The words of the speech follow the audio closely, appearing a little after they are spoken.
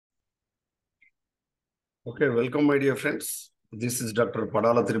Okay, welcome my dear friends. This is Dr.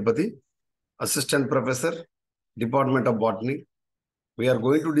 Padala Thirupathi, Assistant Professor, Department of Botany. We are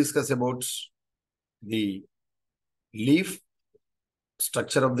going to discuss about the leaf,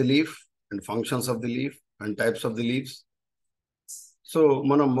 structure of the leaf and functions of the leaf and types of the leaves. So,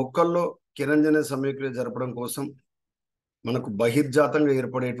 మనం మొక్కల్లో కిరణజన్య సమీకరణ జరపడం కోసం మనకు బహిర్జాతంగా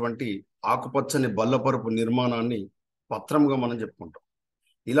ఏర్పడేటువంటి ఆకుపచ్చని బల్లపరుపు నిర్మాణాన్ని పత్రంగా మనం చెప్పుకుంటాం.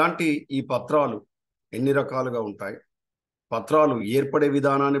 ఇలాంటి ఈ పత్రాలు ఎన్ని రకాలుగా ఉంటాయి, పత్రాలు ఏర్పడే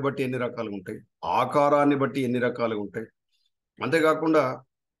విధానాన్ని బట్టి ఎన్ని రకాలుగా ఉంటాయి, ఆకారాన్ని బట్టి ఎన్ని రకాలుగా ఉంటాయి, అంతేకాకుండా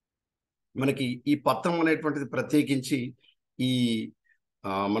మనకి ఈ పత్రం అనేటువంటిది ప్రత్యేకించి ఈ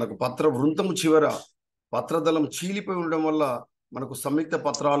మనకు పత్ర వృంతము చివర పత్రదళం చీలిపోయి ఉండడం వల్ల మనకు సంయుక్త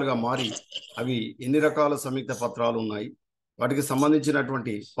పత్రాలుగా మారి అవి ఎన్ని రకాల సంయుక్త పత్రాలు ఉన్నాయి, వాటికి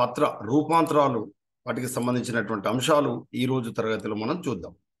సంబంధించినటువంటి పత్ర రూపాంతరాలు, వాటికి సంబంధించినటువంటి అంశాలు ఈ రోజు తరగతిలో మనం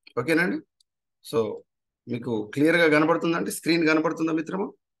చూద్దాం. ఓకేనండి. సో మీకు క్లియర్ గా కనబడుతుందండి? స్క్రీన్ కనబడుతుందా మిత్రమా?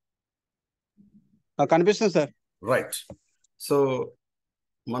 కనిపిస్తుంది సార్. రైట్. సో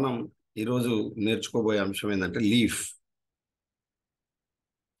మనం ఈరోజు నేర్చుకోబోయే అంశం ఏంటంటే లీఫ్.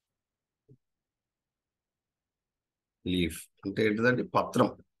 లీఫ్ అంటే ఏంటిదండి? పత్రం.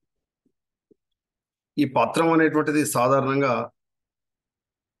 ఈ పత్రం అనేటువంటిది సాధారణంగా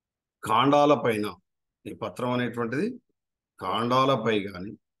కాండాల పైన, ఈ పత్రం అనేటువంటిది కాండాలపై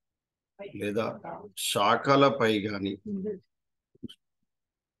కానీ లేదా శాఖలపై కానీ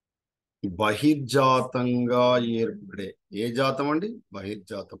బహిర్జాతంగా ఏర్పడే, ఏ జాతం అండి?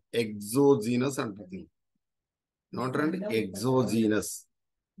 బహిర్జాతం, ఎగ్జోజీనస్ అంటుంది. ఏమంటారండి? ఎగ్జోజీనస్,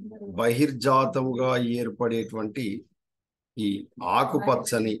 బహిర్జాతముగా ఏర్పడేటువంటి ఈ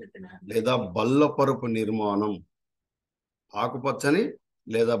ఆకుపచ్చని లేదా బల్లపరుపు నిర్మాణం, ఆకుపచ్చని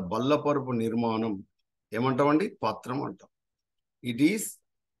లేదా బల్లపరుపు నిర్మాణం ఏమంటామండి? పత్రం అంటాం. It is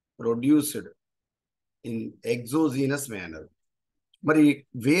produced in exogenous manner. మరి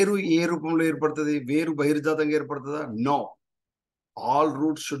వేరు ఏ రూపంలో ఏర్పడుతుంది? వేరు బహిర్జాతంగా ఏర్పడుతుందా? No, all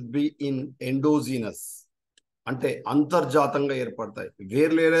roots should be in endogenous, అంటే అంతర్జాతంగా ఏర్పడతాయి.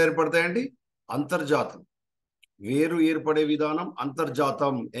 వేర్లు ఎలా ఏర్పడతాయండి? అంతర్జాతం. వేరు ఏర్పడే విధానం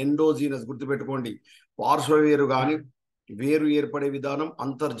అంతర్జాతం, ఎండోజీనస్. గుర్తుపెట్టుకోండి, పార్శ్వవేరు కానీ వేరు ఏర్పడే విధానం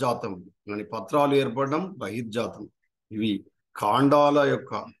అంతర్జాతం, కానీ పత్రాలు ఏర్పడడం బహిర్జాతం. ఇవి కాండాల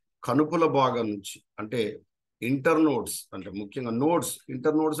యొక్క కనుపుల భాగం నుంచి, అంటే ఇంటర్నోడ్స్, అంటే ముఖ్యంగా నోడ్స్.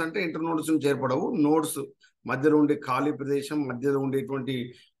 ఇంటర్నోడ్స్ అంటే ఇంటర్నోడ్స్ నుంచి ఏర్పడవు. నోడ్స్ మధ్యలో ఉండే ఖాళీ ప్రదేశం, మధ్యలో ఉండేటువంటి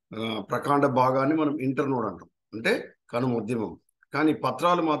ప్రకాండ భాగాన్ని మనం ఇంటర్నోడ్ అంటాం, అంటే కనుమధ్యమం. కానీ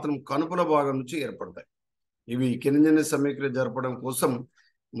పత్రాలు మాత్రం కనుపుల భాగం నుంచి ఏర్పడతాయి. ఇవి కిరణజన్య సమీకరణ జరపడం కోసం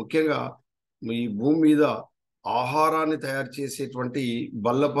ముఖ్యంగా ఈ భూమి మీద ఆహారాన్ని తయారు చేసేటువంటి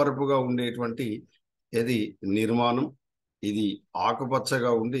బల్లపరుపుగా ఉండేటువంటి ఇది నిర్మాణం. ఇది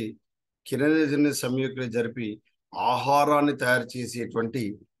ఆకుపచ్చగా ఉండి కిరణజన్య సమీకరణ జరిపి ఆహారాన్ని తయారు చేసేటువంటి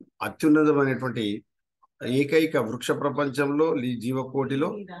అత్యున్నతమైనటువంటి ఏకైక వృక్ష ప్రపంచంలో, జీవకోటిలో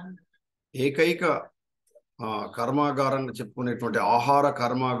ఏకైక కర్మాగారంగా చెప్పుకునేటువంటి, ఆహార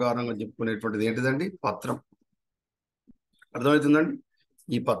కర్మాగారంగా చెప్పుకునేటువంటిది ఏంటిదండి? పత్రం. అర్థమవుతుందండి?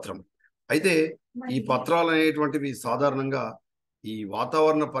 ఈ పత్రం. అయితే ఈ పత్రాలు అనేటువంటివి సాధారణంగా ఈ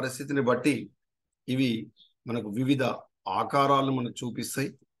వాతావరణ పరిస్థితిని బట్టి ఇవి మనకు వివిధ ఆకారాలను మనకు చూపిస్తాయి.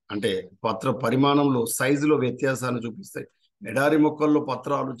 అంటే పత్ర పరిమాణంలో, సైజులో వ్యత్యాసాన్ని చూపిస్తాయి. ఎడారి మొక్కల్లో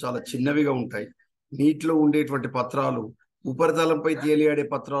పత్రాలు చాలా చిన్నవిగా ఉంటాయి. నీటిలో ఉండేటువంటి పత్రాలు, ఉపరితలంపై తేలియాడే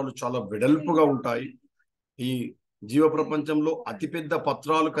పత్రాలు చాలా వెడల్పుగా ఉంటాయి. ఈ జీవ ప్రపంచంలో అతిపెద్ద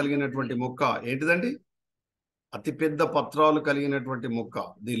పత్రాలు కలిగినటువంటి మొక్క ఏంటిదండి? అతిపెద్ద పత్రాలు కలిగినటువంటి మొక్క,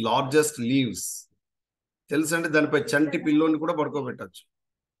 ది లార్జెస్ట్ లీవ్స్. తెలుసండి, దానిపై చంటి పిల్లోని కూడా పడుకోబెట్టచ్చు.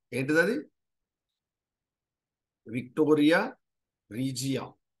 ఏంటిది అది? Victoria regia.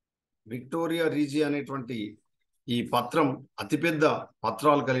 విక్టోరియా రీజియా అనేటువంటి ఈ పత్రం అతిపెద్ద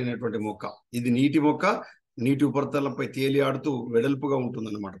పత్రాలు కలిగినటువంటి మొక్క. ఇది నీటి మొక్క, నీటి ఉపరితలంపై తేలియాడుతూ వెడల్పుగా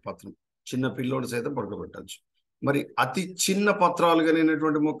ఉంటుందన్నమాట పత్రం. చిన్న పిల్లోడు సైతం పడుకోబెట్టచ్చు. మరి అతి చిన్న పత్రాలు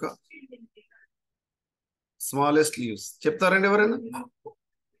కలిగినటువంటి మొక్క, స్మాలెస్ట్ లీవ్స్, చెప్తారండి ఎవరైనా?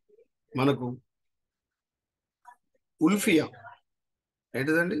 మనకు ఉల్ఫియా.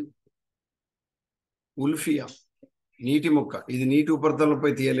 ఏంటిదండి? ఉల్ఫియా నీటి మొక్క. ఇది నీటి ఉపరితలంపై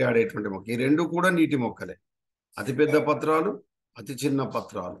తేలియాడేటువంటి మొక్క. ఈ రెండు కూడా నీటి మొక్కలే. అతిపెద్ద పత్రాలు, అతి చిన్న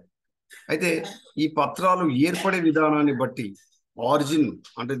పత్రాలు. అయితే ఈ పత్రాలు ఏర్పడే విధానాన్ని బట్టి, ఆరిజిన్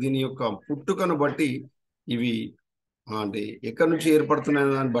అంటే దీని యొక్క పుట్టుకను బట్టి, ఇవి అంటే ఎక్కడి నుంచి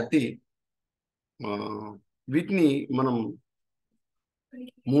ఏర్పడుతున్నాయి దాన్ని బట్టి వీటిని మనం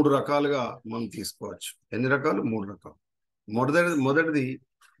 3 రకాలుగా మనం తీసుకోవచ్చు. ఎన్ని రకాలు? 3 రకాలు. మొదటిది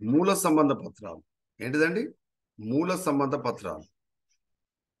మూల సంబంధ పత్రాలు. ఏంటిదండి? మూల సంబంధ పత్రాలు.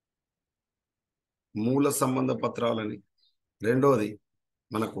 మూల సంబంధ పత్రాలని, రెండోది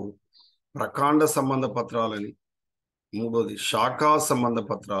మనకు ప్రకాండ సంబంధ పత్రాలని, మూడోది శాఖా సంబంధ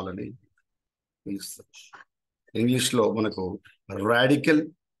పత్రాలని పిలుస్తారు. ఇంగ్లీష్లో మనకు రాడికల్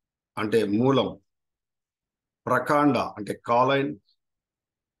అంటే మూలం, ప్రకాండ అంటే కాలైన్,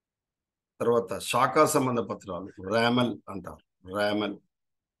 తర్వాత శాఖా సంబంధ పత్రాలు రామల్ అంటారు. రామల్.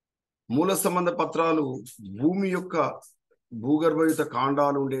 మూల సంబంధ పత్రాలు భూమి యొక్క భూగర్భయుత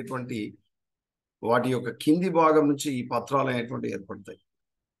కాండాలు ఉండేటువంటి వాటి యొక్క కింది భాగం నుంచి ఈ పత్రాలు అనేటువంటి ఏర్పడతాయి.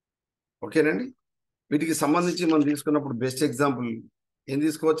 ఓకేనండి. వీటికి సంబంధించి మనం తీసుకున్నప్పుడు బెస్ట్ ఎగ్జాంపుల్ ఏం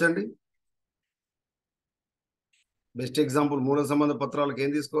తీసుకోవచ్చండి? బెస్ట్ ఎగ్జాంపుల్ మూల సంబంధ పత్రాలకు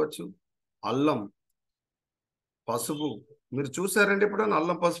ఏం తీసుకోవచ్చు? అల్లం, పసుపు. మీరు చూసారండి ఎప్పుడైనా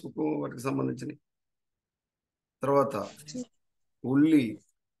అల్లం పసుపు వాటికి సంబంధించిన? తర్వాత ఉల్లి,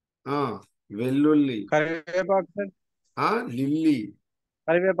 వెల్లుల్లి, కరివేపాకు, లిల్లీ.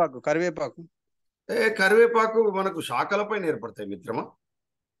 కరివేపాకు కరివేపాకు మనకు శాఖలపైన ఏర్పడతాయి మిత్రమా.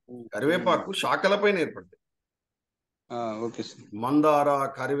 కరివేపాకు శాఖలపైన ఏర్పడతాయి. Okay sir. మందార,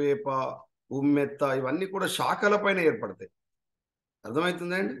 కరివేప, ఉమ్మెత్త ఇవన్నీ కూడా శాఖలపైన ఏర్పడతాయి.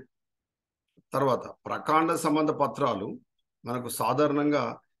 అర్థమవుతుందండి. తర్వాత ప్రకాండ సంబంధ పత్రాలు మనకు సాధారణంగా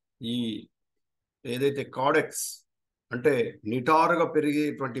ఈ ఏదైతే కాడెక్స్ అంటే నిటారుగా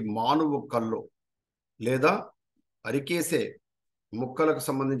పెరిగేటువంటి మాను మొక్కల్లో లేదా అరికేసే మొక్కలకు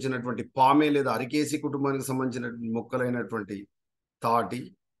సంబంధించినటువంటి పామే లేదా అరికేసి కుటుంబానికి సంబంధించినటువంటి మొక్కలైనటువంటి తాటి,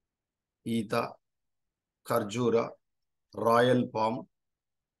 ఈత, ఖర్జూర, రాయల్ పామ్,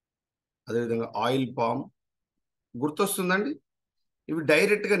 అదేవిధంగా ఆయిల్ పామ్. గుర్తొస్తుందండి? ఇవి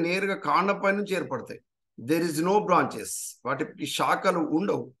డైరెక్ట్గా నేరుగా కాండంపై నుంచి ఏర్పడతాయి. దేర్ ఇస్ నో బ్రాంచెస్, వాటికి శాఖలు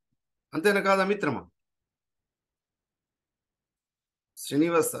ఉండవు. అంతేనా కాదా మిత్రమా?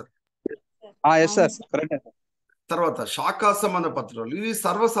 శ్రీనివాస్ సార్. తర్వాత శాఖా సంబంధ పత్రాలు ఇవి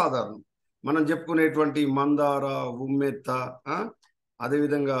సర్వసాధారణం. మనం చెప్పుకునేటువంటి మందార, ఉమ్మెత్త,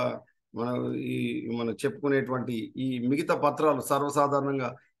 అదేవిధంగా మనం చెప్పుకునేటువంటి ఈ మిగతా పత్రాలు సర్వసాధారణంగా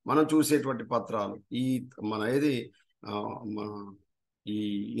మనం చూసేటువంటి పత్రాలు. ఈ మన ఈ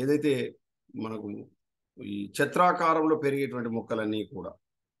ఏదైతే మనకు ఈ చత్రాకారంలో పెరిగేటువంటి మొక్కలన్నీ కూడా,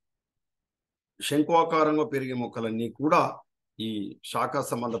 శంకువాకారంలో పెరిగే మొక్కలన్నీ కూడా ఈ శాఖా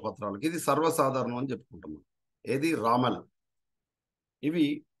సంబంధ పత్రాలకు ఇది సర్వసాధారణం అని చెప్పుకుంటున్నాం. ఏది? రామల్. ఇవి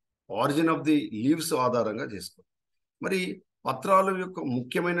ఆరిజిన్ ఆఫ్ ది లీవ్స్ ఆధారంగా చేసుకో. మరి పత్రాల యొక్క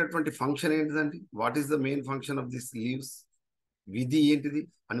ముఖ్యమైనటువంటి ఫంక్షన్ ఏంటిదండి? What is the main function of this leaves? విధి ఏంటిది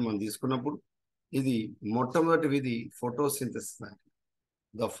అని మనం తీసుకున్నప్పుడు ఇది మొట్టమొదటి విధి photosynthesis.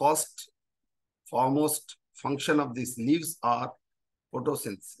 The first foremost function of this leaves are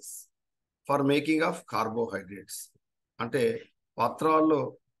photosynthesis for making of carbohydrates. అంటే పత్రాల్లో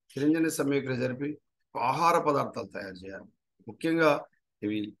కిరంజని సమీకరణ జరిపి ఆహార పదార్థాలు తయారు చేయాలి. ముఖ్యంగా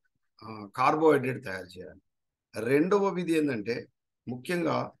ఇవి కార్బోహైడ్రేట్ తయారు చేయాలి. రెండవ విధి ఏంటంటే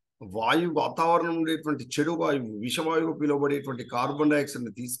ముఖ్యంగా వాతావరణం ఉండేటువంటి చెడు వాయువు, విషవాయువు పిలువబడేటువంటి కార్బన్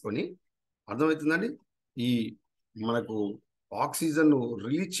డైఆక్సైడ్ని తీసుకొని, అర్థమవుతుందండి, ఈ మనకు ఆక్సిజన్ను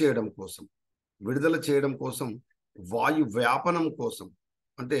రిలీజ్ చేయడం కోసం, విడుదల చేయడం కోసం, వాయు వ్యాపనం కోసం,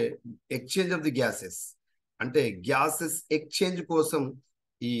 అంటే ఎక్స్చేంజ్ ఆఫ్ ది గ్యాసెస్, అంటే గ్యాసెస్ ఎక్స్చేంజ్ కోసం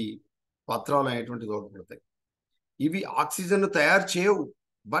ఈ పత్రాలు అనేటువంటి దోహదపడతాయి. ఇవి ఆక్సిజన్ తయారు చేయవు,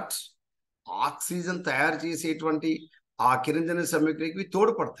 బట్ ఆక్సిజన్ తయారు చేసేటువంటి ఆ కిరంజన సమీకరణకి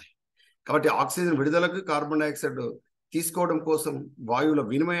తోడ్పడతాయి. కాబట్టి ఆక్సిజన్ విడుదలకు, కార్బన్ డైఆక్సైడ్ తీసుకోవడం కోసం వాయువుల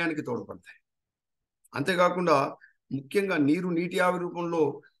వినిమయానికి తోడ్పడతాయి. అంతేకాకుండా ముఖ్యంగా నీటి ఆవి రూపంలో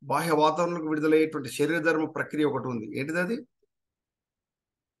బాహ్య వాతావరణంలోకి విడుదలయ్యేటువంటి శరీరధర్మ ప్రక్రియ ఒకటి ఉంది. ఏంటిది? అది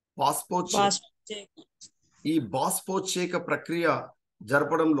బాష్పోత్సేకం. ఈ బాష్పోత్సేక ప్రక్రియ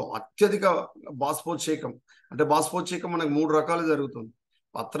జరపడంలో అత్యధిక బాష్పోత్సేకం, అంటే బాష్పోత్సేకం మనకు 3 రకాలు జరుగుతుంది.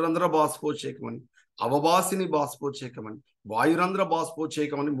 పత్రరంధ్ర బాష్పోత్సేకం అని, అవభాసిని బాష్పోత్సేకం అని, వాయురంధ్ర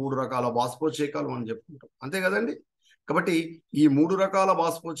బాష్పోత్సేకం అని 3 రకాల బాష్పోత్సేకాలు మనం చెప్పుకుంటాం. అంతే కదండి. కాబట్టి ఈ 3 రకాల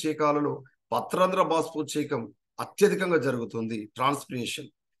బాష్పోత్సేకాలలో పత్రరంధ్ర బాష్పోత్సేకం అత్యధికంగా జరుగుతుంది, ట్రాన్స్పిరేషన్.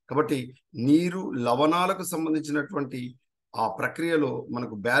 కాబట్టి నీరు, లవణాలకు సంబంధించినటువంటి ఆ ప్రక్రియలో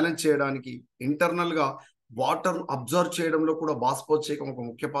మనకు బ్యాలెన్స్ చేయడానికి, ఇంటర్నల్గా వాటర్ అబ్జర్వ్ చేయడంలో కూడా బాష్పోత్సేకం ఒక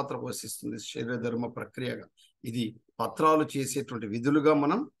ముఖ్య పాత్ర పోషిస్తుంది శరీరధర్మ ప్రక్రియగా. ఇది పత్రాలు చేసేటువంటి విధులుగా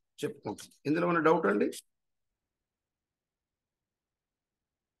మనం చెప్పుకుంటాం. ఇందులో మన డౌట్ అండి?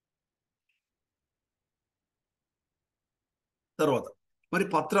 తర్వాత మరి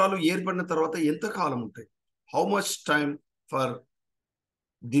పత్రాలు ఏర్పడిన తర్వాత ఎంత కాలం ఉంటాయి? How much time for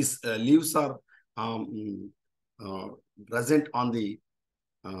this leaves are present on the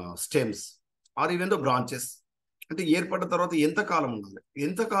stems or even the branches అంటే ఏర్పడిన తర్వాత ఎంతకాలం ఉండాలి,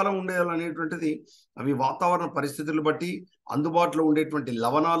 ఎంతకాలం ఉండేయాలనేటువంటిది అవి వాతావరణ పరిస్థితులు బట్టి, అందుబాటులో ఉండేటువంటి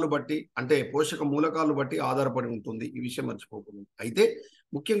లవణాలు బట్టి, అంటే పోషక మూలకాలు బట్టి ఆధారపడి ఉంటుంది. ఈ విషయం మర్చిపోకూడదు. అయితే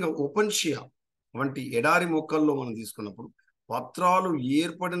ముఖ్యంగా ఓపెన్షియా వంటి ఎడారి మొక్కల్లో మనం తీసుకున్నప్పుడు పత్రాలు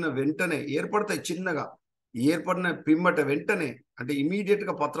ఏర్పడిన వెంటనే ఏర్పడతాయి. చిన్నగా ఏర్పడిన పిమ్మట వెంటనే అంటే ఇమీడియట్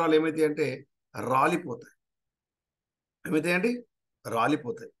గా పత్రాలు ఏమైతాయి అంటే రాలిపోతాయి. ఏమైతాయండి?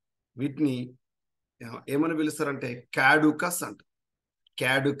 రాలిపోతాయి. వీటిని ఏమని పిలుస్తారంటే క్యాడుకస్ అంట.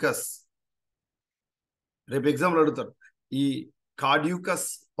 క్యాడుకస్. రేపు ఎగ్జామ్లు అడుగుతారు, ఈ కార్డ్యూకస్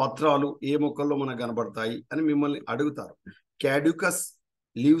పత్రాలు ఏ మొక్కల్లో మనకు కనబడతాయి అని మిమ్మల్ని అడుగుతారు. క్యాడ్యూకస్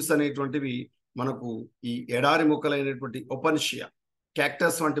లీవ్స్ అనేటువంటివి మనకు ఈ ఎడారి మొక్కలైనటువంటి ఓపెన్షియా,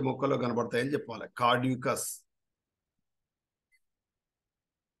 క్యాక్టస్ వంటి మొక్కల్లో కనబడతాయని చెప్పాలి. కార్డ్యూకస్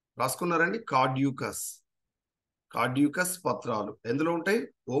రాసుకున్నారండి? కార్డ్యూకస్. కార్డ్యూకస్ పత్రాలు ఎందులో ఉంటాయి?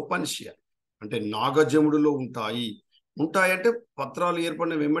 ఓపెన్షియా అంటే నాగజముడులో ఉంటాయి. ఉంటాయంటే పత్రాలు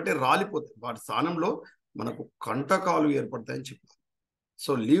ఏర్పడిన వెంబటే రాలిపోతాయి. వాటి స్థానంలో మనకు కంటకాలు ఏర్పడతాయని చెప్పాలి.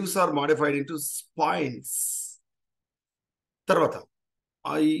 So leaves are modified into spines. తర్వాత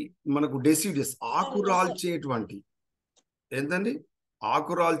అవి మనకు డెసిడియస్ ఆకురాల్చేటువంటి ఏంటండి?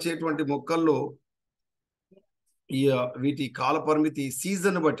 ఆకురాల్చేటువంటి మొక్కల్లో ఈ వీటి కాల పరిమితి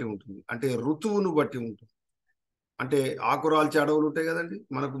సీజన్ బట్టి ఉంటుంది, అంటే ఋతువును బట్టి ఉంటుంది. అంటే ఆకురాల్చే అడవులు ఉంటాయి కదండి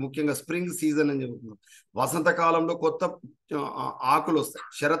మనకు, ముఖ్యంగా స్ప్రింగ్ సీజన్ అని చెబుతున్నాం. వసంతకాలంలో కొత్త ఆకులు వస్తాయి,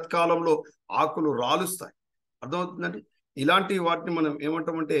 శరత్కాలంలో ఆకులు రాలుస్తాయి. అర్థమవుతుందండి? ఇలాంటి వాటిని మనం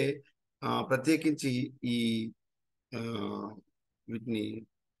ఏమంటామంటే ప్రత్యేకించి ఈ వీటిని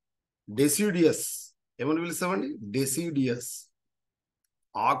డెసిడియస్ ఏమని పిలుస్తామండి? డెసిడియస్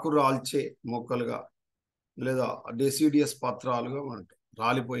ఆకురాల్చే మొక్కలుగా లేదా డెసిడియస్ పత్రాలుగా ఉంటాయి,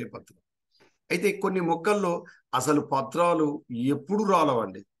 రాలిపోయే పత్రాలు. అయితే కొన్ని మొక్కల్లో అసలు పత్రాలు ఎప్పుడు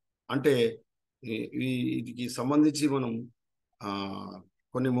రాలవండి. అంటే వీటికి సంబంధించి మనం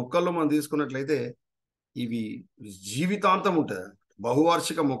కొన్ని మొక్కల్లో మనం తీసుకున్నట్లయితే ఇవి జీవితాంతం ఉంటుంది.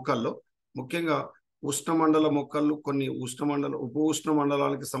 బహువార్షిక మొక్కల్లో ముఖ్యంగా ఉష్ణమండల మొక్కలు, కొన్ని ఉష్ణమండల ఉప ఉష్ణ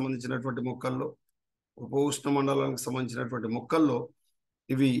మండలానికి సంబంధించినటువంటి మొక్కల్లో, ఉప ఉష్ణ మండలానికి సంబంధించినటువంటి మొక్కల్లో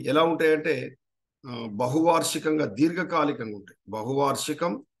ఇవి ఎలా ఉంటాయంటే బహువార్షికంగా దీర్ఘకాలికంగా ఉంటాయి.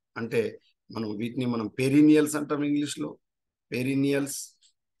 బహువార్షికం అంటే వీటిని మనం పెరినియల్స్ అంటాం ఇంగ్లీష్లో. పెరినియల్స్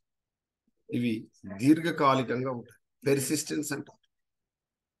ఇవి దీర్ఘకాలికంగా ఉంటాయి. పెర్సిస్టెన్స్ అంటారు.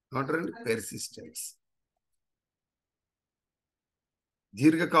 ఏమంటారండి? పెర్సిస్టెన్స్.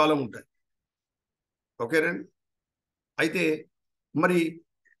 దీర్ఘకాలం ఉంటాయి. ఓకేనండి? అయితే మరి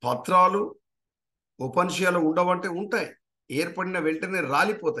పత్రాలు ఓపెన్షియాలో ఉండవంటే ఉంటాయి, ఏర్పడిన వెంటనే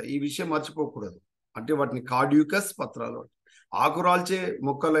రాలిపోతాయి. ఈ విషయం మర్చిపోకూడదు. అంటే వాటిని కార్డ్యూకస్ పత్రాలు. ఆకురాల్చే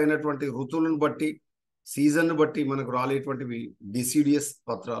మొక్కలైనటువంటి ఋతువులను బట్టి, సీజన్ బట్టి మనకు రాలేటువంటివి డిసిడియస్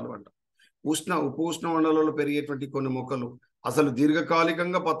పత్రాలు అంట. ఉప ఉష్ణ మండలంలో పెరిగేటువంటి కొన్ని మొక్కలు అసలు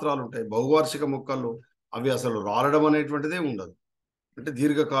దీర్ఘకాలికంగా పత్రాలు ఉంటాయి. బహువార్షిక మొక్కల్లో అవి అసలు రాలడం అనేటువంటిదే ఉండదు, అంటే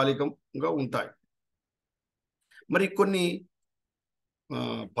దీర్ఘకాలికంగా ఉంటాయి. మరి కొన్ని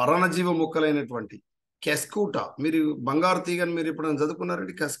పరాన్నజీవ మొక్కలైనటువంటి కెస్కూటా, మీరు బంగారు తీగని మీరు ఎప్పుడైనా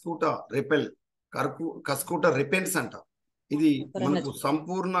చదువుకున్నారండి? కస్కూటా రెపెన్స్ అంట. ఇది మనకు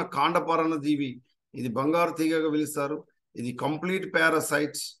సంపూర్ణ కాండ పరాన్నజీవి. ఇది బంగారు తీగగా పిలుస్తారు. ఇది complete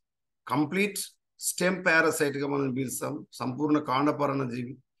parasites, complete stem parasite గా మనం పిలుస్తాం. సంపూర్ణ కాండ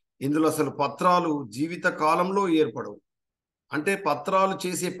పరాన్నజీవి. ఇందులో అసలు పత్రాలు జీవిత కాలంలో ఏర్పడవు. అంటే పత్రాలు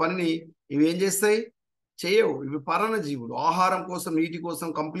చేసే పనిని ఇవి ఏం చేస్తాయి? చేయవు. ఇవి పరాన్నజీవులు. ఆహారం కోసం, నీటి కోసం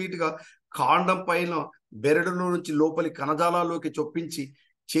కంప్లీట్ గా కాండం పైన బెరడులో నుంచి లోపలి కణజాలాల్లోకి చొప్పించి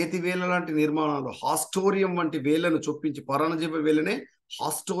చేతి వేళ్ళ లాంటి నిర్మాణాలు, హాస్టోరియం వంటి వేళ్లను చొప్పించి, పరాన్నజీవ వేళ్ళనే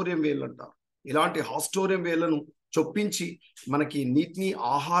హాస్టోరియం వేళ్ళు అంటారు. ఇలాంటి హాస్టోరియం వేళ్లను చొప్పించి మనకి నీటిని,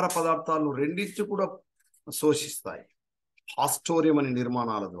 ఆహార పదార్థాలను రెండింటి కూడా శోషిస్తాయి హాస్టోరియం అనే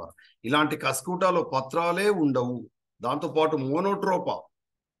నిర్మాణాల ద్వారా. ఇలాంటి కస్కూటాలో పత్రాలే ఉండవు. దాంతోపాటు మోనోట్రోపా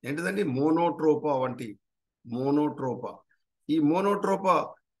ఏంటిదండి? మోనోట్రోపా వంటి మోనోట్రోపా. ఈ మోనోట్రోపా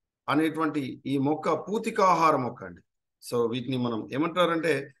అనేటువంటి ఈ మొక్క పూతికాహార మొక్క అండి. సో వీటిని మనం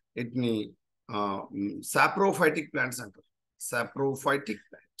ఏమంటారంటే వీటిని సాప్రోఫైటిక్ ప్లాంట్స్ అంటారు. Saprophytic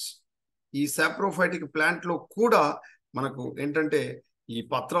plants. ఈ సాప్రోఫైటిక్ ప్లాంట్ లో కూడా మనకు ఏంటంటే ఈ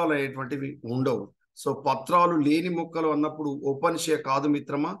పత్రాలు అనేటువంటివి ఉండవు. సో పత్రాలు లేని మొక్కలు అన్నప్పుడు ఓపెన్షియా కాదు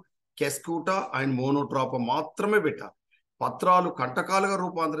మిత్రమా, కెస్కూటా అండ్ మోనోట్రోపా మాత్రమే పెట్టాలి. పత్రాలు కంటకాలుగా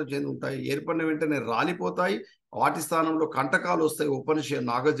రూపాంతరం చెంది ఉంటాయి, ఏర్పడిన వెంటనే రాలిపోతాయి. వాటి స్థానంలో కంటకాలు వస్తాయి. ఓపెన్షియా,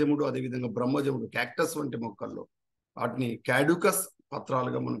 నాగజముడు, అదేవిధంగా బ్రహ్మజముడు, క్యాక్టస్ వంటి మొక్కల్లో వాటిని క్యాడ్యూకస్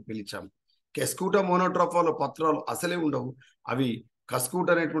పత్రాలుగా మనం పిలిచాము. కెస్కూటా, మోనోట్రోపాలో పత్రాలు అసలే ఉండవు. అవి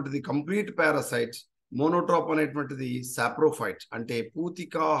కస్కూటా అనేటువంటిది కంప్లీట్ పారాసైట్స్, మోనోట్రోప్ అనేటువంటిది సాప్రోఫైట్ అంటే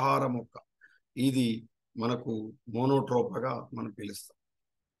పూతికాహార మొక్క. ఇది మనకు మోనోట్రోపగా మనం పిలుస్తాం.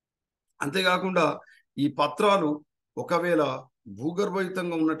 అంతేకాకుండా ఈ పత్రాలు ఒకవేళ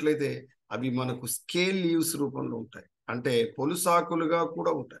భూగర్భయుతంగా ఉన్నట్లయితే అవి మనకు స్కేల్ లీవ్స్ రూపంలో ఉంటాయి, అంటే పొలుసాకులుగా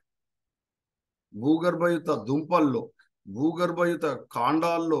కూడా ఉంటాయి. భూగర్భయుత దుంపల్లో, భూగర్భయుత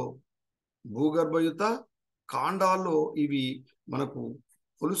కాండాల్లో, భూగర్భయుత కాండాల్లో ఇవి మనకు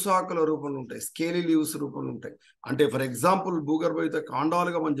పొలుసాకుల రూపంలో ఉంటాయి, స్కేలీ లీవ్స్ రూపంలో ఉంటాయి. అంటే ఫర్ ఎగ్జాంపుల్ భూగర్భయుత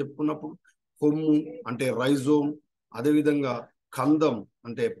కాండాలుగా మనం చెప్పుకున్నప్పుడు కొమ్ము అంటే రైజోమ్, అదేవిధంగా కందం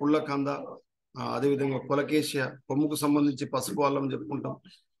అంటే పుల్ల కంద, అదేవిధంగా కొలకేశియా కొమ్ముకు సంబంధించి పసుపు అల్లం చెప్పుకుంటాం.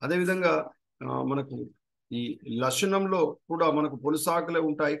 అదేవిధంగా మనకు ఈ లక్షణంలో కూడా మనకు పొలుసాకులే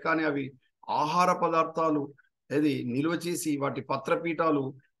ఉంటాయి, కానీ అవి ఆహార పదార్థాలు అది నిల్వ చేసి వాటి పత్రపీఠాలు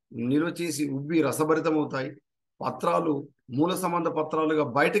నిల్వ చేసి ఉబ్బి రసభరితమవుతాయి. పత్రాలు మూల సంబంధ పత్రాలుగా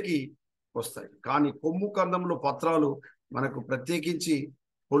బయటకి వస్తాయి. కానీ కొమ్ము కందంలో పత్రాలు మనకు ప్రత్యేకించి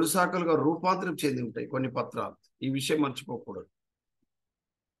పొలుసాకులుగా రూపాంతరం చెంది ఉంటాయి కొన్ని పత్రాలు. ఈ విషయం మర్చిపోకూడదు.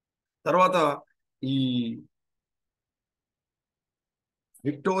 తర్వాత ఈ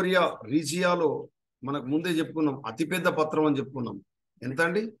విక్టోరియా రీజియాలో మనకు ముందే చెప్పుకున్నాం, అతిపెద్ద పత్రం అని చెప్పుకున్నాం. ఎంత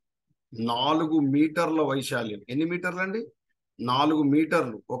అండి? 4 మీటర్ల వైశాల్యం. ఎన్ని మీటర్లు అండి? 4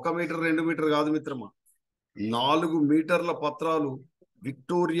 మీటర్లు. 1 మీటర్ 2 మీటర్ కాదు మిత్రమా, 4 మీటర్ల పత్రాలు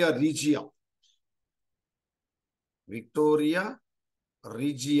విక్టోరియా రీజియా. విక్టోరియా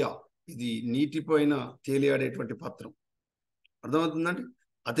రీజియా ఇది నీటిపైన తేలియాడేటువంటి పత్రం. అర్థమవుతుందండి?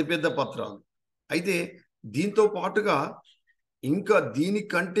 అతిపెద్ద పత్రాలు. అయితే దీంతో పాటుగా ఇంకా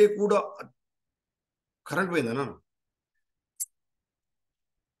దీనికంటే కూడా కరెంట్ పోయిందనా?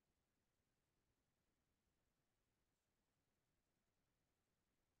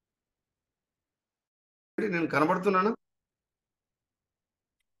 నేను కనబడుతున్నానా?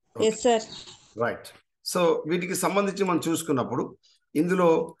 రైట్. సో వీటికి సంబంధించి మనం చూసుకున్నప్పుడు ఇందులో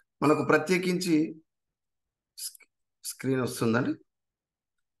మనకు ప్రత్యేకించి స్క్రీన్ వస్తుందండి.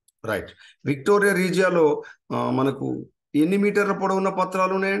 రైట్. విక్టోరియా రీజియాలో మనకు ఎన్ని మీటర్ల పొడవున్న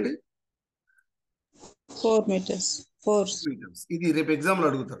పత్రాలు ఉన్నాయండి? 4 meters. 4 meters. ఇది రేపు ఎగ్జామ్లో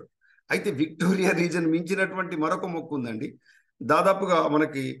అడుగుతారు. అయితే విక్టోరియా రీజన్ మించినటువంటి మరొక మొక్క ఉందండి, దాదాపుగా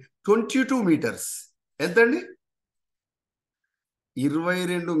మనకి 22 మీటర్స్. ఎంతండి?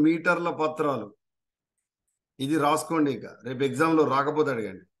 22 మీటర్ల పత్రాలు. ఇది రాసుకోండి, ఇక రేపు ఎగ్జామ్లో రాకపోతే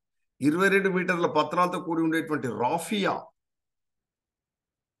అడగండి. 22 మీటర్ల పత్రాలతో కూడి ఉండేటువంటి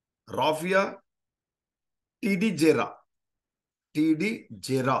రాఫియా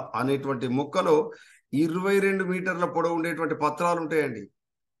టిడిజెరా అనేటువంటి మొక్కలో 22 మీటర్ల పొడవు ఉండేటువంటి పత్రాలు ఉంటాయండి.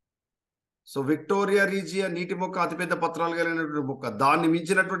 సో విక్టోరియా రీజియా నీటి మొక్క, అతిపెద్ద పత్రాలు కలిగినటువంటి మొక్క. దాన్ని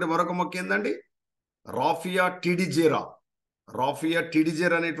మించినటువంటి మరొక మొక్క ఏందండి? రాఫియా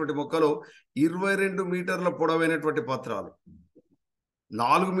టిడిజెరా అనేటువంటి మొక్కలో 22 మీటర్ల పొడవైనటువంటి పత్రాలు,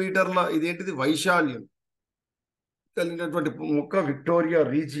 4 మీటర్ల ఇదేంటిది వైశాల్యం కలిగినటువంటి మొక్క విక్టోరియా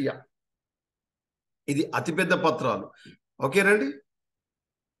రీజియా. ఇది అతిపెద్ద పత్రాలు. ఓకేనండి.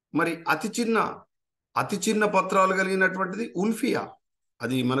 మరి అతి చిన్న పత్రాలు కలిగినటువంటిది ఉల్ఫియా.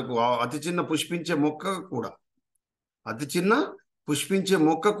 అది మనకు అతి చిన్న పుష్పించే మొక్క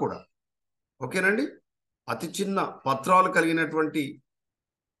కూడా, ఓకేనండి. అతి చిన్న పత్రాలు కలిగినటువంటి,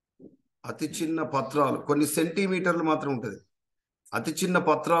 అతి చిన్న పత్రాలు కొన్ని సెంటీమీటర్లు మాత్రం ఉంటుంది. అతి చిన్న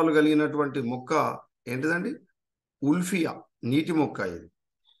పత్రాలు కలిగినటువంటి మొక్క ఏంటిదండి? ఉల్ఫియా. నీటి మొక్క ఇది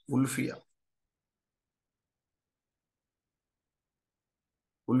ఉల్ఫియా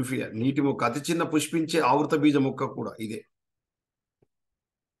నీటి మొక్క. అతి చిన్న పుష్పించే ఆవృత బీజ మొక్క కూడా ఇదే.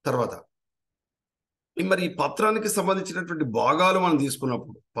 తర్వాత మరి ఈ పత్రానికి సంబంధించినటువంటి భాగాలు మనం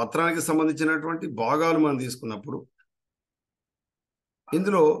తీసుకున్నప్పుడు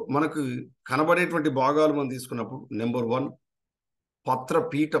ఇందులో మనకు కనబడేటువంటి భాగాలు మనం తీసుకున్నప్పుడు నెంబర్ 1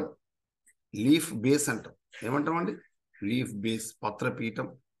 పత్రపీఠం, లీఫ్ బేస్ అంటాం. ఏమంటామండి? Leaf base, పత్రపీఠం.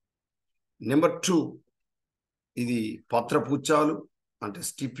 నెంబర్ 2 ఇది పత్రపుచ్చాలు అంటే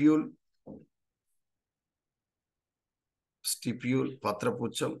స్టిప్యూల్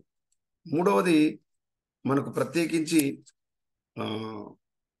పత్రపుచ్చం. మూడవది మనకు ప్రత్యేకించి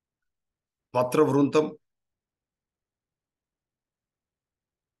పత్రవృంతం.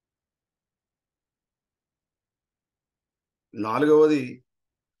 నాలుగవది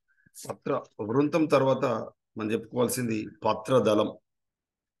పత్రవృంతం తర్వాత మనం చెప్పుకోవాల్సింది పత్రదళం,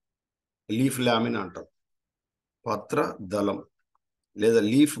 లీఫ్ లామినా అంటాం. పత్రదళం లేదా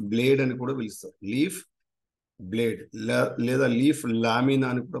లీఫ్ బ్లేడ్ అని కూడా పిలుస్తాం. లీఫ్ బ్లేడ్ లేదా లీఫ్ లామినా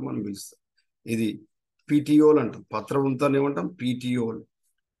అని కూడా మనం పిలుస్తాం. ఇది పీటియోల్ అంటాం. పత్రవృంతాన్ని ఏమంటాం? పీటియోల్.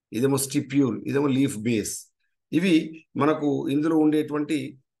 ఇదేమో స్టిప్యూల్, ఇదేమో లీఫ్ బేస్. ఇవి మనకు ఇందులో ఉండేటువంటి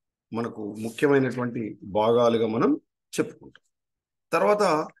మనకు ముఖ్యమైనటువంటి భాగాలుగా మనం చెప్పుకుంటాం. తర్వాత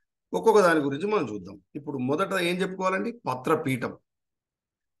ఒక్కొక్క దాని గురించి మనం చూద్దాం. ఇప్పుడు మొదట ఏం చెప్పుకోవాలండి? పత్రపీఠం.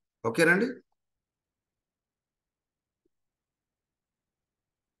 ఓకేనండి.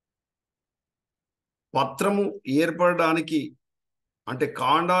 పత్రము ఏర్పడడానికి అంటే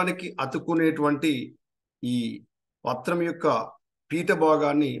కాండానికి అతుక్కునేటువంటి ఈ పత్రం యొక్క పీఠ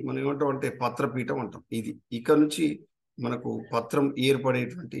భాగాన్ని మనం ఏమంటాం అంటే పత్రపీఠం అంటాం. ఇది ఇక్కడ నుంచి మనకు పత్రం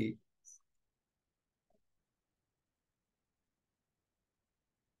ఏర్పడేటువంటి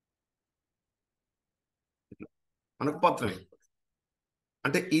మనకు పత్రం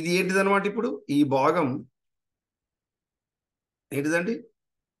అంటే ఇది ఏంటిదన్నమాట. ఇప్పుడు ఈ భాగం ఏంటిదండి?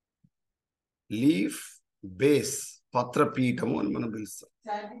 లీఫ్ బేస్, పత్రపీఠము అని మనం పిలుస్తాం.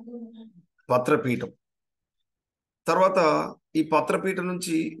 పత్రపీఠం తర్వాత ఈ పత్రపీఠం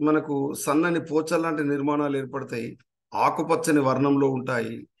నుంచి మనకు సన్నని పోచల్ లాంటి నిర్మాణాలు ఏర్పడతాయి. ఆకుపచ్చని వర్ణంలో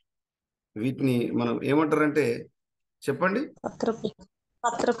ఉంటాయి. వీటిని మనం ఏమంటారంటే చెప్పండి?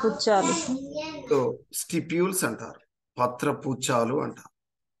 పత్రపుచ్చాలు, స్టిప్యూల్స్ అంటారు, పత్రపుచ్చాలు అంటారు.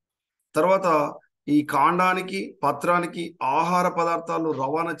 తర్వాత ఈ కాండానికి పత్రానికి ఆహార పదార్థాలు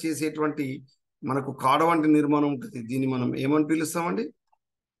రవాణా చేసేటువంటి మనకు కాడ వంటి నిర్మాణం ఉంటుంది. దీన్ని మనం ఏమని పిలుస్తామండి?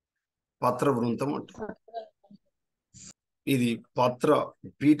 పత్ర వృంతం అంటాం. ఇది పత్ర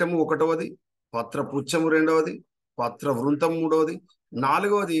పీఠము ఒకటవది, పత్ర పుచ్చము రెండవది, పత్ర వృంతం మూడవది,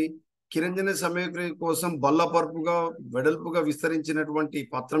 నాలుగవది కిరంజన సమయక్రియ కోసం బల్లపరుపుగా వెడల్పుగా విస్తరించినటువంటి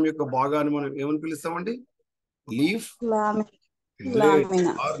పత్రం యొక్క భాగాన్ని మనం ఏమని పిలుస్తామండి? లీఫ్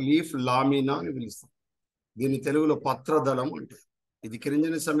లీఫ్ లామినా అని పిలుస్తాం. దీన్ని తెలుగులో పత్రదళం అంటే. ఇది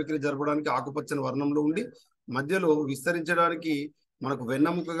కిరంజన సమీకరణ జరపడానికి ఆకుపచ్చని వర్ణంలో ఉండి మధ్యలో విస్తరించడానికి మనకు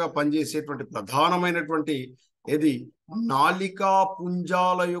వెన్నెముకగా పనిచేసేటువంటి ప్రధానమైనటువంటి ఏది నాలికా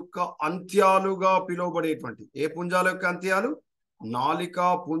పుంజాల యొక్క అంత్యాలుగా పిలువబడేటువంటి, ఏ పుంజాల యొక్క అంత్యాలు? నాలికా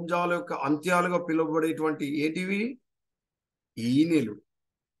పుంజాల యొక్క అంత్యాలుగా పిలువబడేటువంటి ఏటివి? ఈనెలు.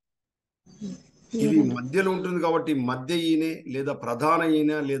 ఇది మధ్యలో ఉంటుంది కాబట్టి మధ్య ఈనె లేదా ప్రధాన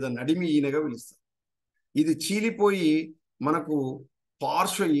ఈనె లేదా నడిమి ఈనెగా పిలుస్తారు. ఇది చీలిపోయి మనకు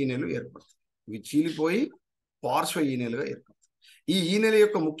పార్శ్వ ఈనెలు ఏర్పడతాయి. ఇవి చీలిపోయి పార్శ్వ ఈనెలుగా ఏర్పడతాయి. ఈ ఈనెల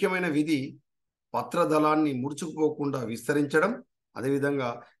యొక్క ముఖ్యమైన విధి పత్రదళాన్ని ముడుచుకుపోకుండా విస్తరించడం, అదేవిధంగా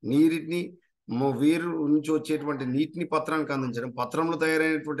నీటిని వీరు నుంచి వచ్చేటువంటి నీటిని పత్రానికి అందించడం, పత్రంలో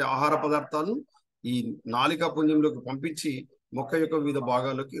తయారైనటువంటి ఆహార పదార్థాలను ఈ నాలికా పుంజంలోకి పంపించి మొక్క యొక్క వివిధ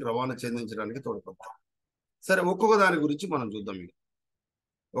భాగాల్లోకి రవాణా చెందించడానికి తోడ్పడతాం. సరే, ఒక్కొక్క దాని గురించి మనం చూద్దాం.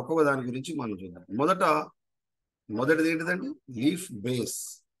 ఒక్కొక్క దాని గురించి మనం చూద్దాం. మొదటిది ఏంటిదండి? Leaf base.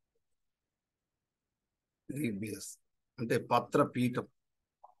 లీఫ్ బేస్ అంటే పత్రపీఠం.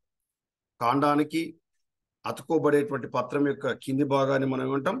 కాండానికి అతుకోబడేటువంటి పత్రం యొక్క కింది భాగాన్ని మనం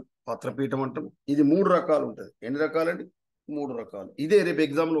ఏమంటాం? పత్రపీఠం అంటాం. ఇది 3 రకాలు ఉంటుంది. ఎన్ని రకాలండి? 3 రకాలు. ఇదే రేపు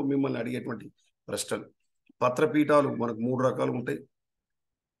ఎగ్జామ్లో మిమ్మల్ని అడిగేటువంటి ప్రశ్నలు. పత్రపీఠాలు మనకు 3 రకాలు ఉంటాయి.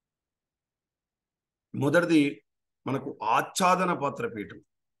 మొదటిది మనకు ఆచ్ఛాదన పత్రపీఠం.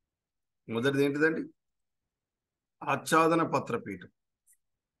 మొదటిది ఏంటిదండి? ఆచ్ఛాదన పత్రపీఠం.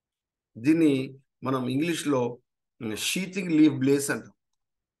 దీన్ని మనం ఇంగ్లీష్లో షీతింగ్ లీఫ్ బేస్ అంటాం.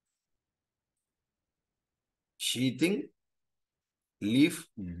 షీతింగ్ లీఫ్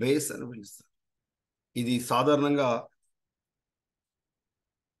బేస్ అని పిలుస్తారు. ఇది సాధారణంగా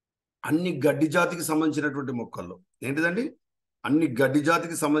అన్ని గడ్డి జాతికి సంబంధించినటువంటి మొక్కల్లో ఏంటిదండి? అన్ని గడ్డి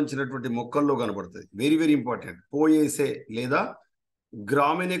జాతికి సంబంధించినటువంటి మొక్కల్లో కనబడుతుంది. Very very important. పోయేసే లేదా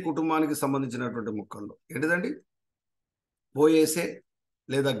గ్రామీణ కుటుంబానికి సంబంధించినటువంటి మొక్కల్లో ఏంటిదండి? పోయేసే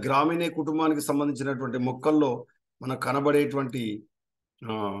లేదా గ్రామీణ కుటుంబానికి సంబంధించినటువంటి మొక్కల్లో మనకు కనబడేటువంటి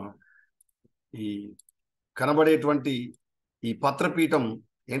ఈ పత్రపీఠం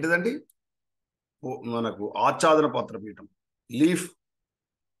ఏంటిదండి? మనకు ఆచ్ఛాదన పత్రపీఠం, లీఫ్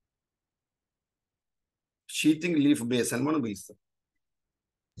షీతింగ్ లీఫ్ బేస్ అని మనం పిలుస్తాం.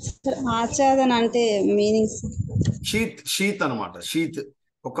 ఆచ్ఛాదన అంటే మీనింగ్స్? షీత్ అనమాట. షీత్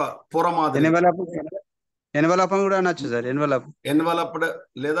ఒక పొర మాదిరి. ఎన్వలప్ కూడా అనొచ్చు సార్. ఎన్వలప్డ్